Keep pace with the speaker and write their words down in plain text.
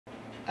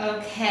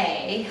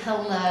Okay,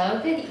 hello,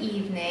 good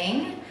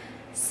evening.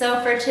 So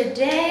for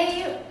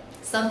today,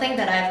 something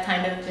that I've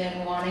kind of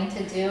been wanting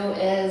to do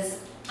is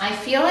I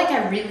feel like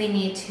I really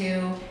need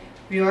to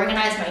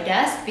reorganize my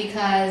desk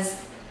because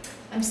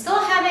I'm still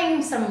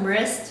having some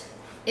wrist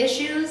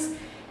issues,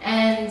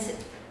 and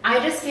I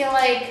just feel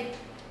like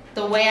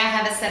the way I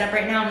have it set up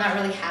right now, I'm not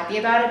really happy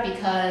about it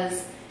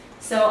because,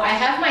 so I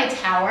have my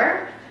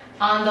tower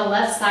on the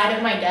left side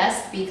of my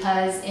desk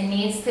because it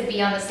needs to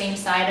be on the same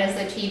side as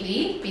the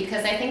TV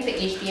because I think the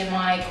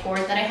HDMI cord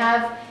that I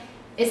have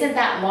isn't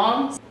that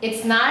long.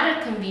 It's not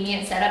a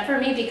convenient setup for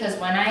me because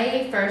when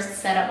I first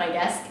set up my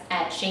desk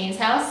at Shane's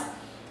house,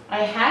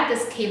 I had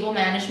this cable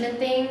management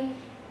thing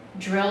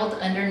drilled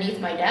underneath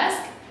my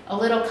desk, a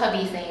little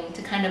cubby thing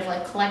to kind of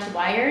like collect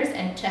wires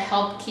and to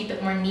help keep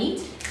it more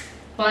neat.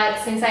 But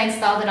since I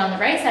installed it on the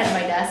right side of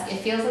my desk, it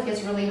feels like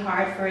it's really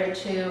hard for it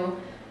to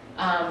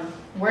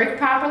work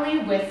properly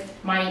with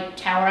my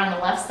tower on the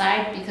left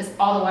side because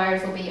all the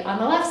wires will be on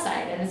the left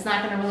side and it's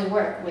not going to really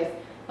work with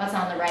what's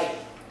on the right.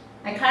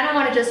 I kind of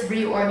want to just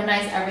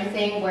reorganize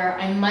everything where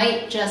I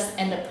might just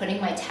end up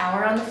putting my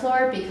tower on the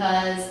floor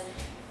because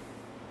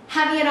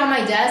having it on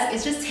my desk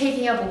is just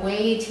taking up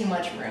way too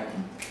much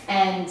room.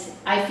 And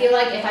I feel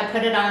like if I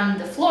put it on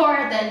the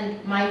floor, then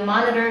my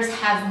monitors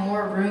have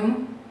more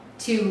room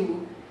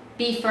to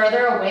be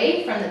further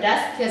away from the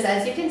desk because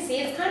as you can see,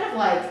 it's kind of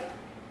like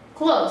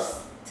close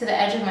to the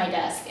edge of my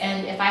desk,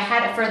 and if I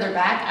had it further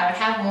back, I would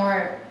have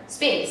more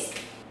space.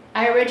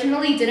 I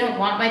originally didn't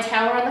want my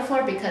tower on the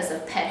floor because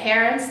of pet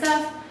hair and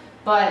stuff,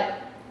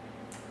 but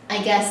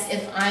I guess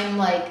if I'm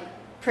like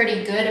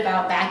pretty good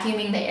about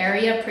vacuuming the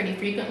area pretty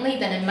frequently,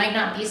 then it might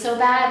not be so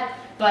bad,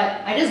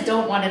 but I just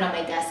don't want it on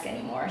my desk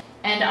anymore.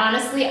 And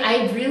honestly,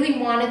 I really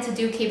wanted to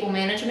do cable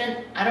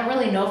management. I don't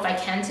really know if I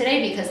can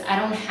today because I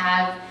don't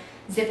have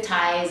zip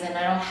ties and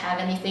I don't have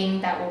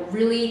anything that will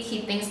really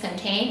keep things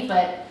contained,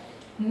 but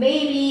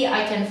maybe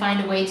I can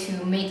find a way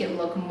to make it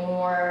look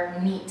more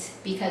neat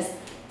because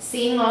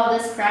seeing all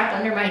this crap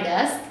under my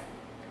desk,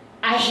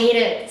 I hate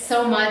it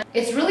so much.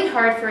 It's really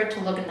hard for it to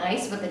look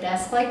nice with a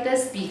desk like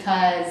this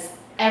because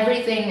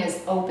everything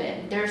is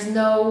open. There's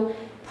no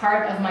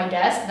part of my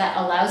desk that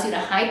allows you to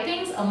hide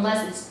things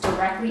unless it's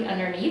directly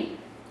underneath.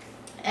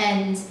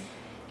 And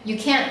you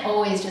can't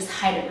always just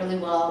hide it really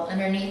well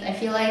underneath, I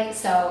feel like.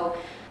 So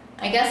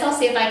I guess I'll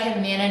see if I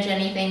can manage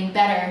anything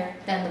better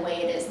than the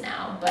way it is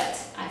now, but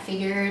I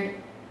figured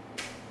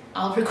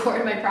I'll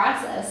record my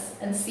process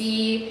and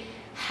see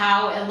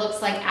how it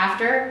looks like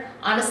after.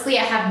 Honestly,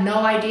 I have no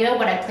idea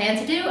what I plan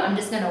to do. I'm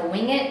just gonna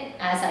wing it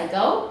as I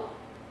go.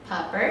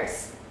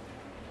 Puppers.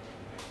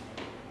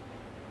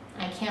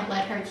 I can't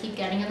let her keep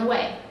getting in the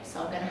way, so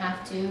I'm gonna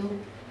have to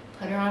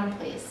put her on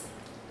place.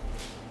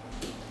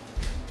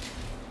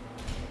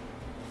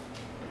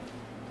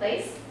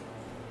 Place.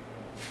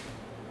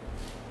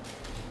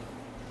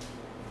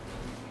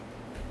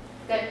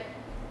 Good.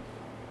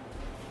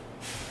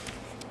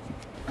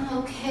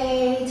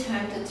 Okay,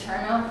 time to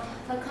turn up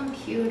the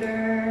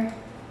computer.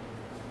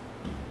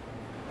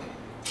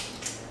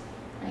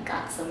 I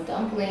got some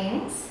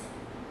dumplings.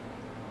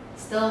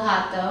 Still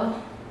hot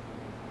though.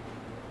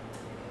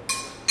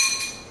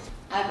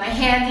 I have my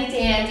handy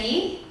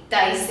dandy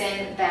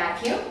Dyson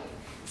vacuum.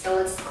 So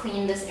let's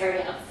clean this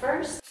area up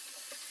first.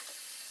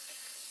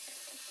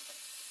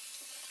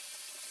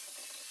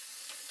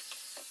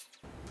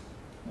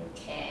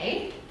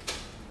 Okay.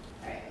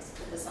 All right, let's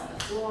put this on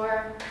the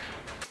floor.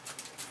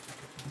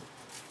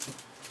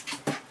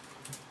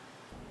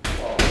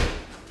 Whoa.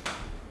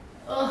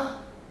 Ugh.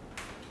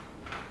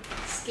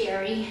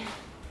 Scary.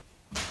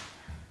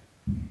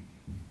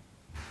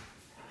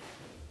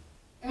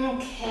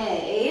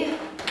 Okay.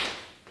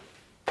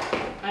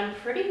 I'm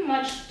pretty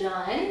much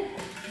done,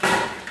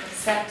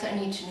 except I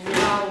need to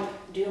now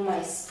do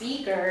my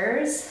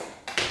speakers.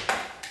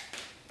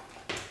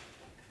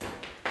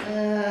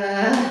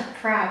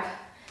 Crap.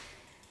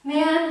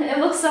 Man, it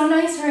looks so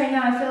nice right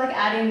now. I feel like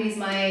adding these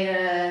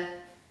might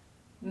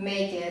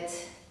make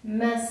it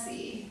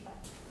messy.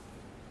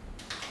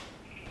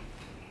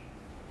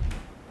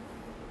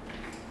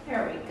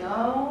 There we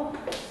go.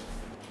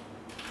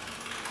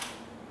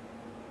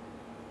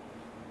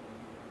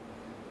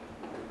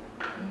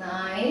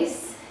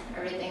 Nice.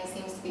 Everything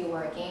seems to be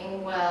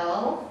working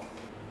well.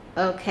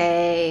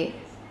 Okay,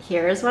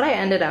 here's what I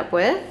ended up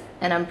with,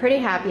 and I'm pretty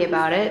happy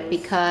about it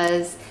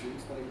because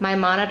my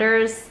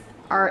monitors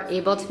are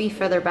able to be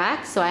further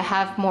back, so I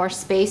have more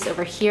space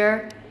over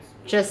here.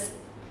 Just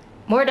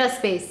more desk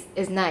space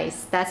is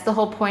nice. That's the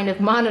whole point of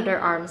monitor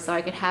arms, so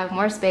I could have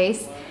more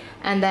space.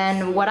 And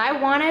then what I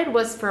wanted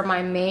was for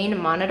my main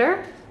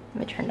monitor,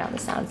 let me turn down the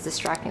sound, it's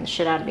distracting the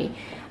shit out of me.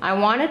 I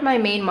wanted my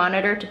main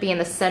monitor to be in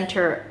the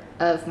center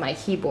of my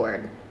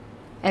keyboard.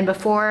 And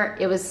before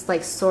it was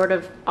like sort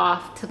of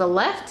off to the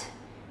left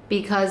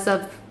because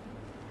of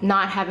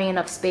not having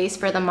enough space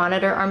for the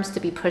monitor arms to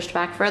be pushed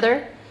back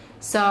further.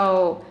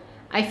 So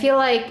I feel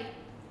like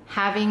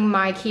having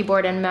my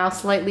keyboard and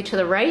mouse slightly to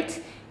the right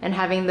and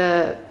having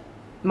the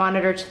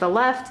monitor to the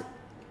left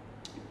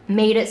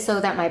made it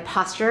so that my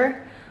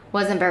posture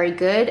wasn't very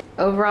good.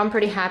 Overall, I'm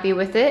pretty happy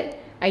with it.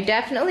 I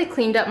definitely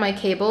cleaned up my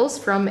cables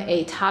from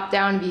a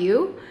top-down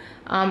view.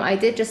 I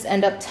did just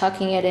end up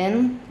tucking it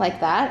in like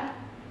that.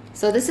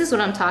 So this is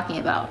what I'm talking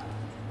about.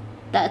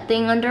 That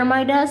thing under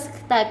my desk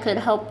that could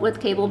help with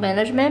cable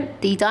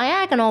management. The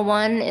diagonal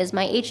one is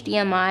my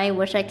HDMI,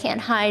 which I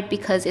can't hide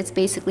because it's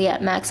basically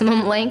at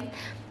maximum length.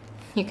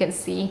 You can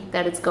see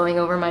that it's going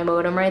over my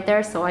modem right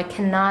there, so I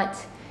cannot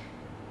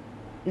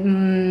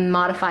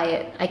modify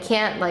it. I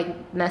can't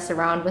like mess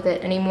around with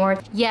it anymore.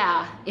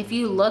 Yeah, if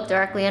you look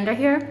directly under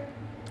here,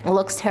 it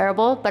looks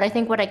terrible, but I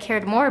think what I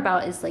cared more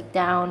about is like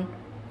down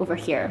over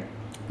here.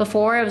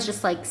 Before it was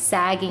just like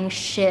sagging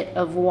shit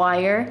of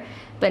wire,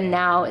 but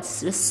now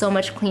it's just so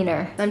much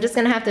cleaner. I'm just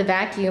gonna have to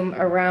vacuum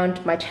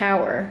around my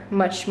tower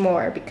much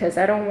more because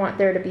I don't want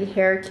there to be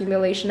hair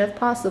accumulation if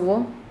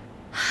possible.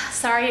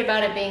 Sorry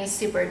about it being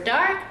super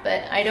dark,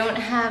 but I don't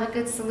have a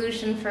good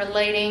solution for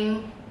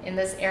lighting in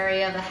this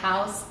area of the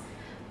house.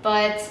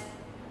 But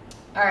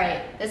all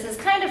right, this is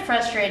kind of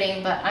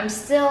frustrating, but I'm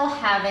still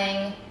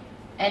having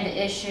an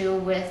issue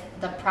with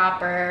the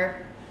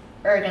proper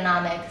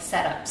ergonomic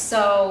setup.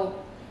 So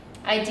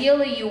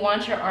ideally you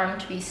want your arm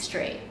to be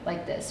straight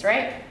like this,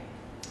 right?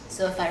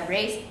 So if I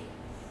raise,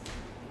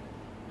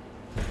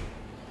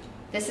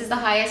 this is the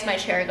highest my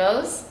chair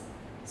goes.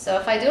 So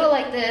if I do it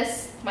like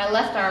this, my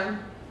left arm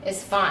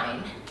is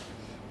fine.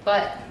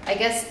 But I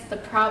guess the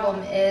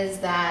problem is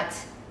that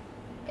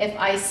if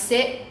I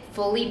sit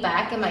fully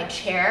back in my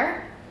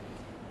chair,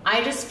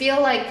 I just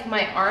feel like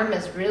my arm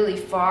is really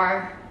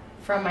far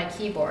from my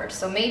keyboard.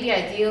 So maybe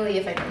ideally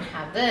if I didn't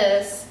have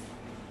this,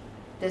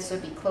 this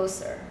would be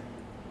closer,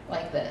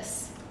 like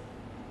this,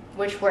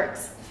 which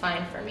works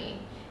fine for me.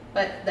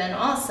 But then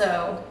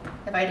also,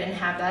 if I didn't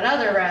have that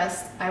other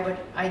rest, I would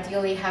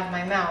ideally have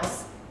my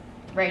mouse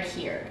right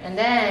here, and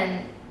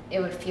then it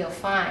would feel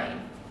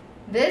fine.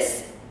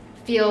 This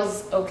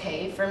feels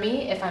okay for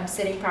me if I'm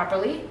sitting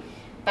properly,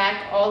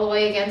 back all the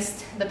way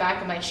against the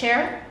back of my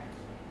chair.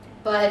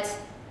 But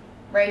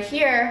right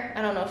here,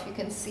 I don't know if you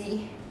can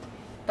see,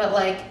 but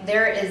like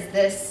there is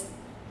this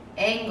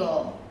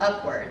angle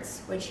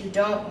upwards, which you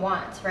don't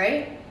want,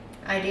 right?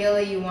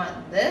 Ideally you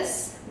want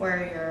this,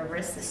 where your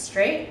wrist is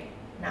straight,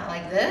 not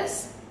like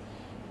this.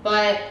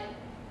 But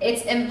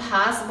it's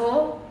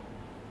impossible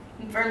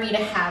for me to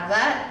have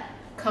that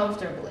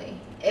comfortably.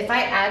 If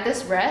I add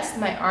this rest,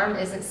 my arm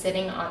isn't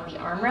sitting on the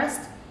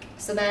armrest,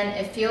 so then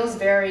it feels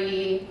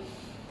very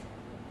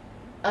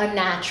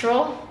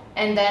unnatural.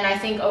 And then I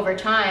think over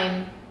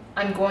time,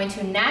 I'm going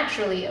to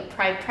naturally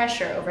apply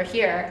pressure over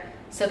here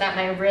so that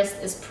my wrist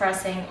is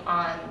pressing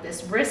on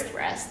this wrist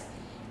rest.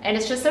 And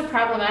it's just so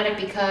problematic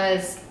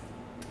because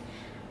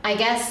I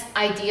guess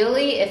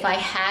ideally if I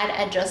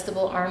had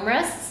adjustable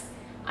armrests,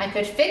 I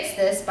could fix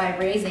this by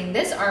raising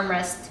this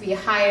armrest to be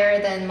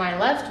higher than my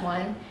left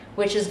one,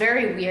 which is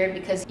very weird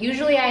because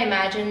usually I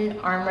imagine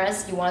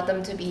armrests, you want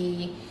them to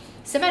be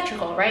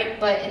symmetrical, right?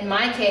 But in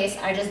my case,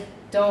 I just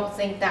don't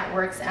think that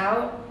works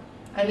out.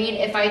 I mean,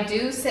 if I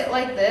do sit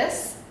like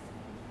this,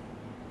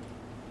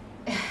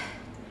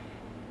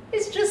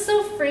 it's just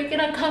so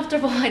freaking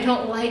uncomfortable. I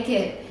don't like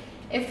it.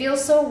 It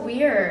feels so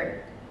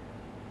weird.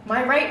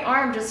 My right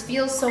arm just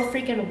feels so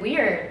freaking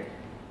weird.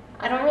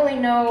 I don't really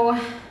know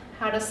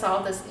how to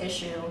solve this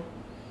issue.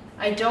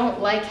 I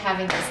don't like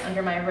having this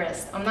under my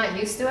wrist. I'm not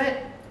used to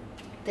it.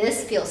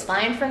 This feels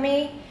fine for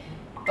me,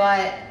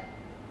 but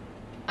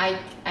I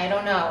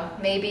don't know.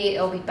 Maybe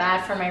it'll be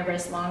bad for my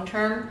wrist long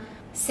term.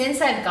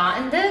 Since I've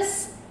gotten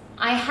this,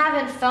 I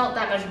haven't felt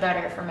that much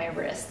better for my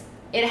wrist.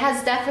 It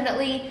has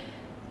definitely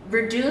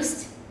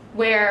reduced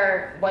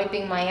where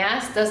wiping my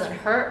ass doesn't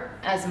hurt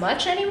as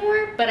much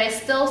anymore, but I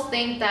still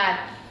think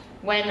that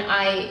when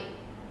I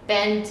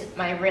bend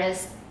my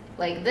wrist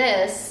like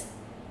this,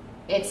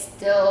 it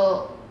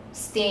still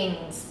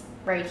stings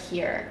right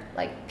here,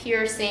 like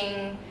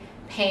piercing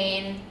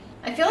pain.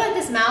 I feel like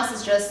this mouse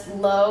is just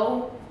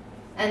low,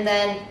 and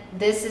then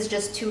this is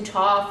just too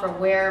tall for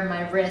where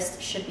my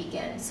wrist should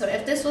begin. So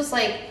if this was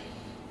like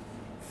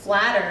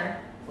flatter,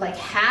 like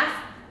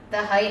half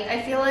the height,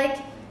 I feel like,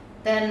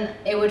 then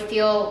it would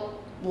feel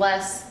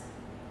less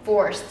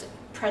forced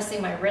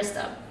pressing my wrist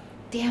up.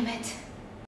 Damn it.